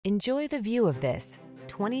Enjoy the view of this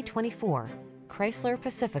 2024 Chrysler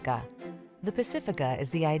Pacifica. The Pacifica is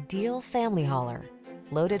the ideal family hauler.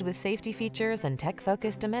 Loaded with safety features and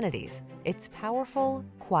tech-focused amenities, it's powerful,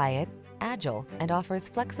 quiet, agile, and offers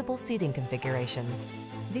flexible seating configurations.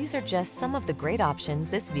 These are just some of the great options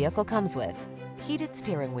this vehicle comes with: heated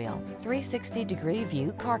steering wheel, 360-degree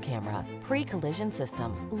view car camera, pre-collision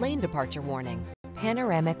system, lane departure warning,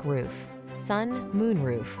 panoramic roof, sun,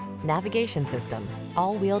 moonroof, navigation system,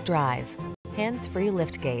 all-wheel drive, hands-free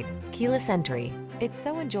liftgate, keyless entry. It's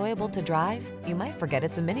so enjoyable to drive, you might forget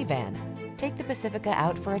it's a minivan. Take the Pacifica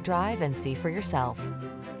out for a drive and see for yourself.